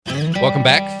Welcome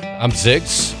back. I'm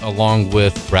Ziggs, along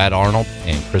with Brad Arnold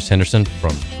and Chris Henderson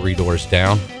from Three Doors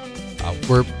Down.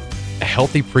 We're a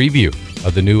healthy preview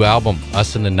of the new album,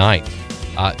 Us in the Night.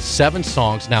 7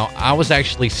 songs. Now, I was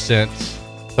actually sent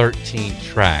 13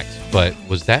 tracks, but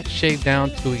was that shaved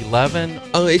down to 11?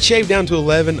 It's shaved down to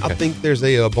 11. Okay. I think there's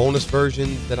a bonus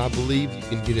version that I believe you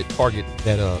can get at Target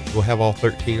that will have all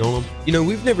 13 on them. You know,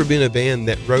 we've never been a band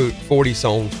that wrote 40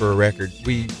 songs for a record.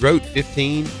 We wrote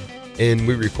 15, and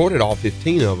we recorded all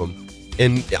 15 of them.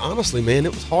 And honestly, man,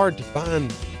 it was hard to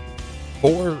find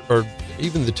 4 or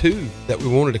even the 2 that we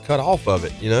wanted to cut off of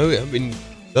it. You know, I mean,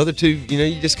 the other 2, you know,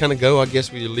 you just kind of go, I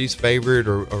guess, with your least favorite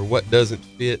or what doesn't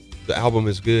fit the album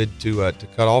is good to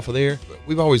cut off of there. But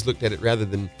we've always looked at it rather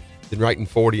than writing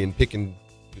 40 and picking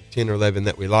 10 or 11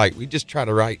 that we like. We just try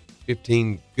to write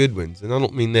 15 good ones. And I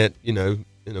don't mean that, you know,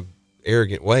 in a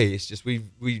arrogant way. It's just we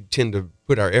tend to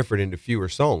put our effort into fewer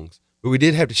songs. But we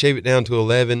did have to shave it down to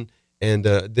 11 and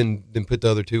then put the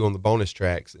other 2 on the bonus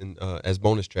tracks and as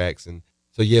bonus tracks. And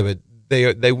so, yeah, but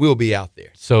they will be out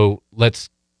there. So let's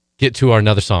get to our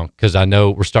another song, because I know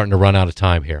we're starting to run out of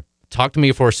time here. Talk to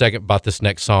me for a second about this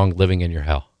next song, Living in Your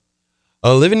Hell.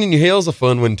 Living in Your Hell is a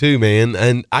fun one too, man.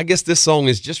 And I guess this song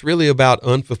is just really about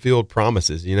unfulfilled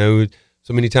promises. You know,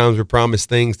 so many times we're promised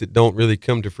things that don't really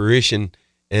come to fruition.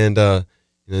 And,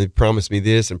 you know, they promise me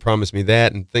this and promise me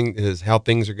that and think is how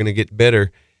things are going to get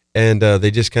better. And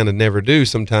they just kind of never do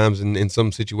sometimes in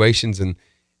some situations. And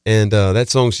that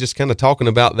song's just kind of talking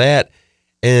about that.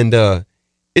 And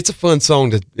it's a fun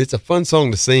song to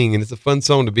sing, and it's a fun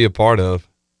song to be a part of.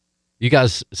 You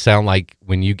guys sound like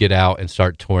when you get out and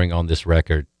start touring on this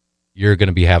record, you're going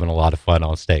to be having a lot of fun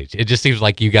on stage. It just seems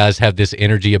like you guys have this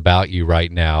energy about you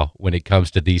right now when it comes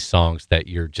to these songs that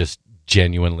you're just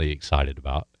genuinely excited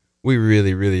about. We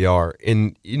really, really are.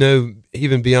 And, you know,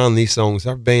 even beyond these songs,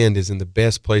 our band is in the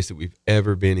best place that we've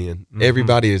ever been in. Mm-hmm.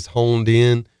 Everybody is honed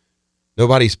in.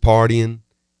 Nobody's partying.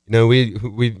 You know,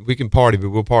 we can party, but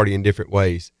we'll party in different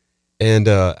ways. And,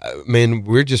 man,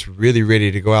 we're just really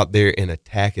ready to go out there and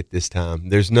attack it this time.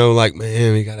 There's no like,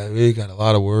 man, we got a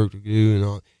lot of work to do and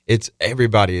all.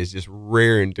 Everybody is just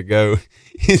raring to go.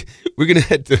 We're going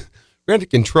to have to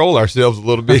control ourselves a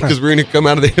little bit, because we're going to come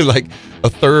out of there like a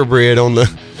thoroughbred on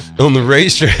the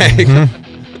racetrack.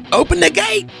 Mm-hmm. Open the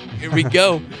gate. Here we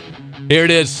go. Here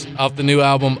it is off the new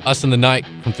album, Us in the Night,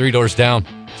 from Three Doors Down.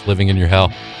 It's Living in Your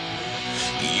Hell.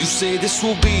 You say this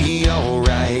will be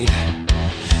alright.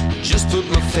 Just put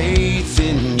my faith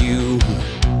in you.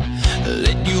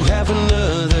 Let you have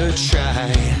another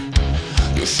try.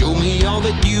 You'll show me all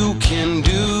that you can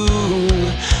do.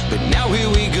 But now here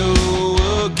we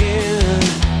go again.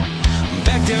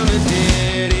 Back down a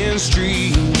dead-end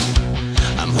street.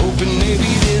 I'm hoping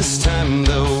maybe this time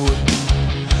though,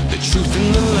 the truth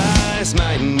and the lies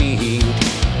might meet.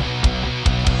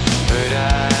 But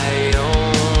I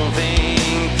don't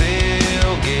think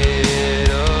they'll get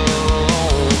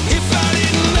along. If I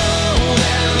didn't know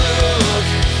that look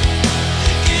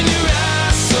in your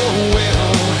eyes so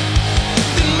well,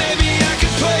 then maybe I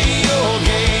could play your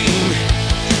game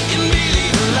and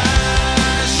believe the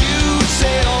lies you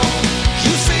tell.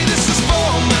 You say this is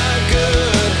for my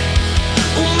good.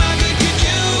 Oh my God, could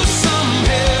use some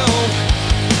help.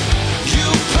 You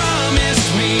promised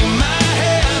me my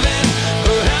help.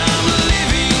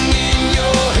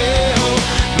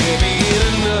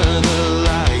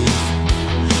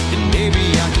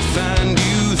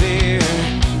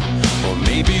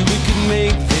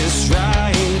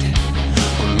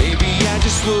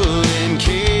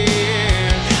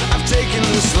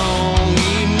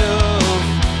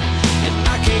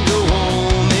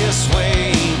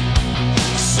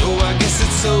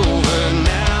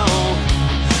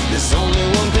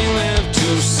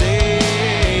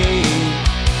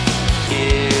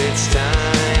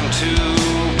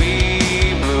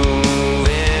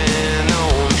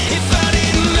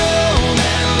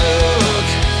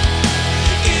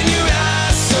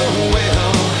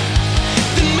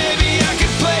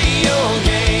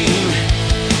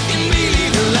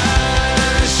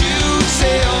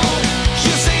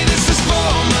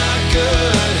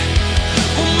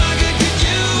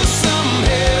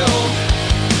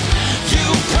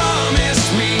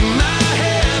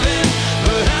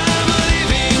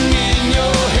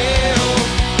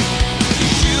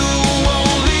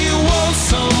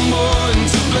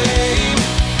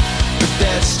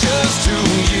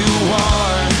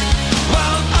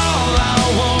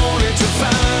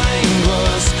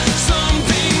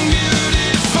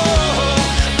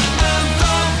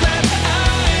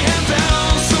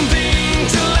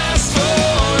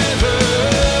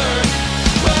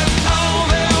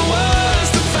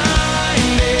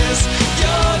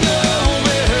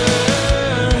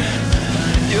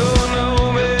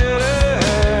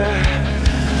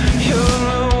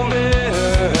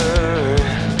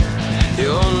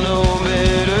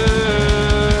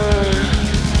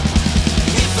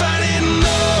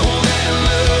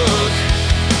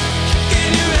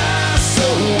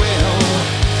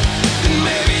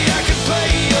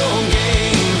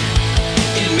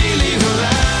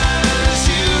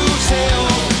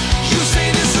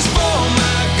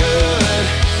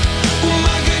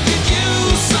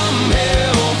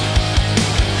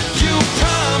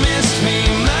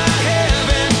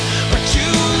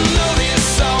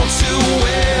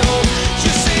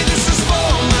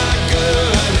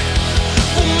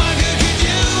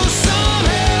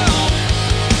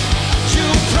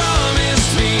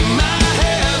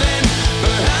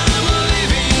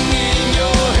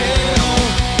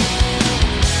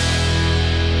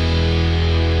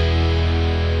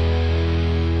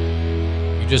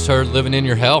 just heard Living in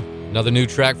Your Hell, another new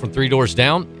track from Three Doors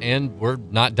Down, and we're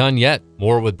not done yet.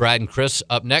 More with Brad and Chris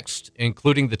up next,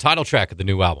 including the title track of the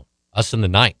new album, Us in the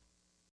Night.